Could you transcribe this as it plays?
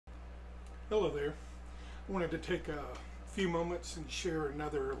Hello there. I wanted to take a few moments and share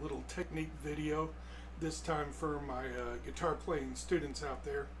another little technique video, this time for my guitar playing students out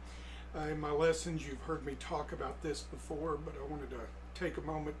there. In my lessons you've heard me talk about this before, but I wanted to take a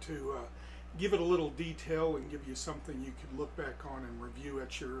moment to give it a little detail and give you something you could look back on and review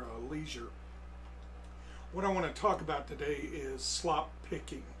at your leisure. What I want to talk about today is slop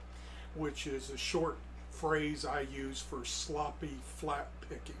picking, which is a short phrase I use for sloppy flat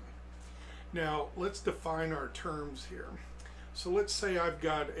picking. Now let's define our terms here. So let's say I've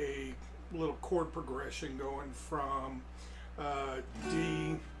got a little chord progression going from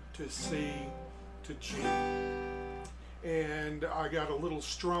D to C to G, and I got a little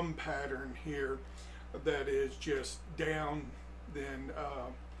strum pattern here that is just down, then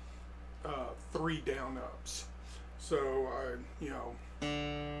 3 down ups. So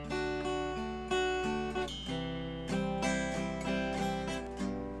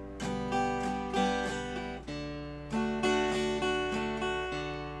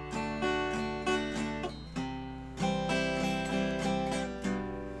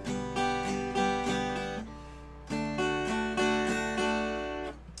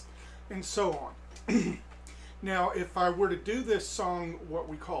and so on. Now, if I were to do this song what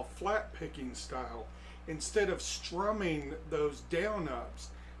we call flat picking style, instead of strumming those down ups,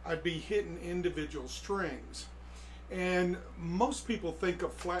 I'd be hitting individual strings. And most people think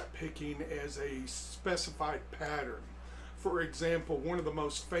of flat picking as a specified pattern. For example, one of the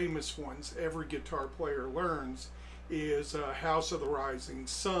most famous ones every guitar player learns is House of the Rising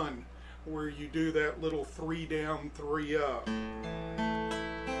Sun, where you do that little 3 down, 3 up.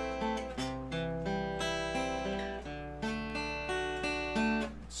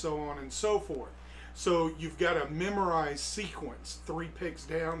 So on and so forth. So you've got a memorized sequence, 3 picks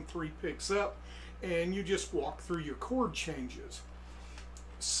down, 3 picks up, and you just walk through your chord changes.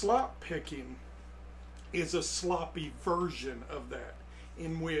 Slop picking is a sloppy version of that,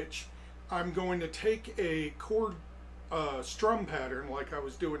 in which I'm going to take a chord strum pattern like I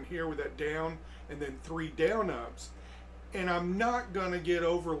was doing here with that down and then 3 down ups, and I'm not going to get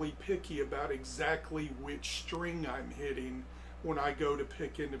overly picky about exactly which string I'm hitting when I go to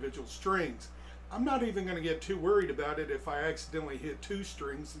pick individual strings. I'm not even going to get too worried about it if I accidentally hit 2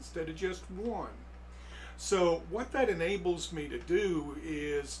 strings instead of just 1. So what that enables me to do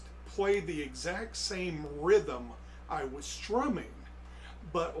is play the exact same rhythm I was strumming,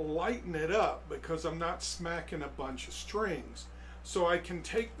 but lighten it up because I'm not smacking a bunch of strings. So I can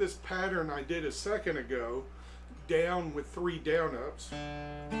take this pattern I did a second ago, down with 3 down ups,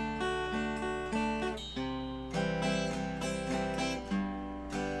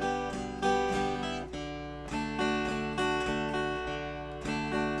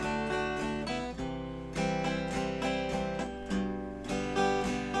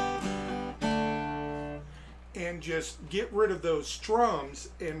 and just get rid of those strums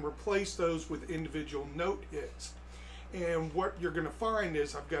and replace those with individual note hits. And what you're going to find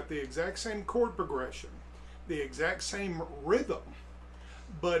is I've got the exact same chord progression, the exact same rhythm,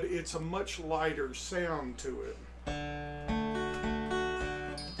 but it's a much lighter sound to it.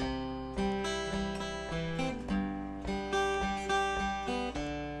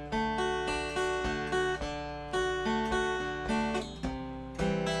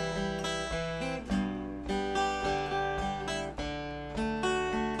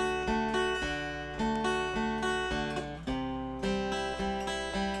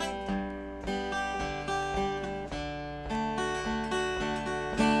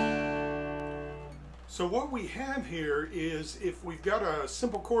 So what we have here is, if we've got a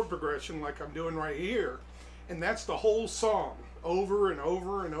simple chord progression like I'm doing right here, and that's the whole song over and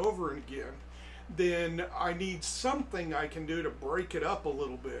over and over again, then I need something I can do to break it up a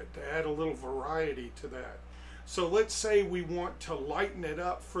little bit, to add a little variety to that. So let's say we want to lighten it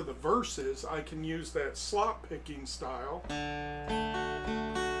up for the verses. I can use that slop picking style.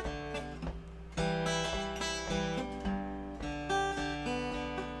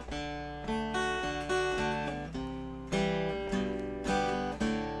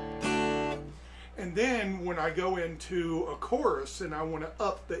 And then when I go into a chorus and I want to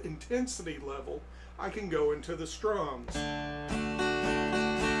up the intensity level, I can go into the strums.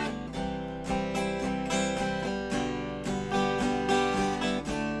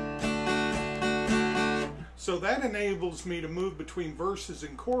 So that enables me to move between verses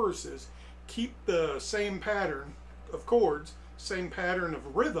and choruses, keep the same pattern of chords, same pattern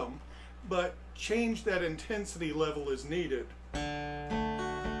of rhythm, but change that intensity level as needed.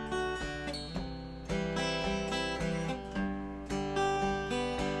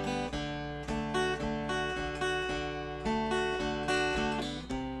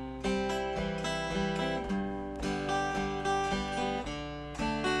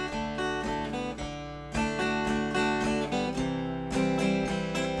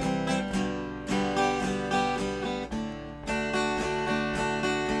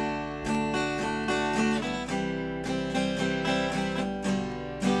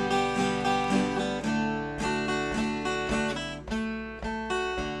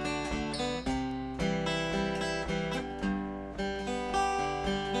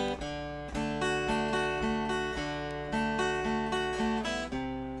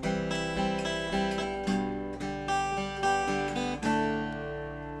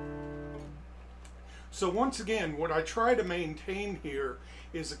 So once again, what I try to maintain here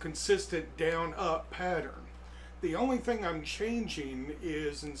is a consistent down-up pattern. The only thing I'm changing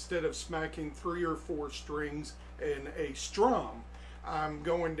is, instead of smacking 3 or 4 strings in a strum, I'm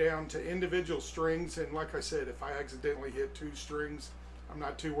going down to individual strings, and like I said, if I accidentally hit 2 strings, I'm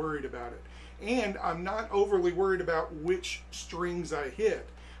not too worried about it. And I'm not overly worried about which strings I hit.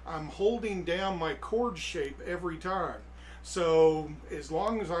 I'm holding down my chord shape every time. So as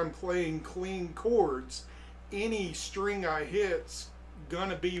long as I'm playing clean chords, any string I hit's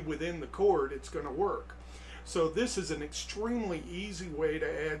gonna be within the chord, it's gonna work. So this is an extremely easy way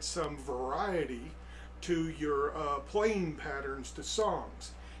to add some variety to your playing patterns to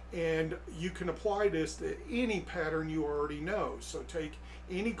songs. And you can apply this to any pattern you already know. So take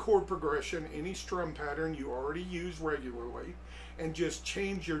any chord progression, any strum pattern you already use regularly, and just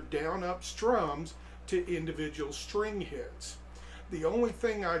change your down-up strums to individual string hits. The only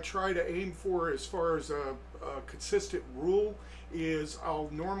thing I try to aim for as far as a consistent rule is I'll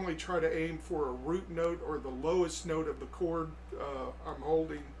normally try to aim for a root note or the lowest note of the chord I'm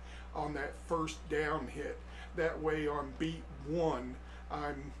holding on that first down hit. That way on beat 1,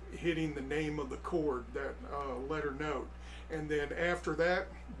 I'm hitting the name of the chord, that letter note. And then after that,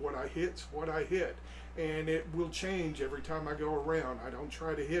 what I hit's what I hit. And it will change every time I go around. I don't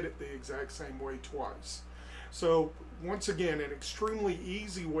try to hit it the exact same way twice. So once again, an extremely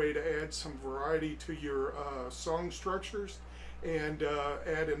easy way to add some variety to your song structures and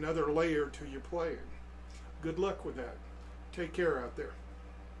add another layer to your playing. Good luck with that. Take care out there.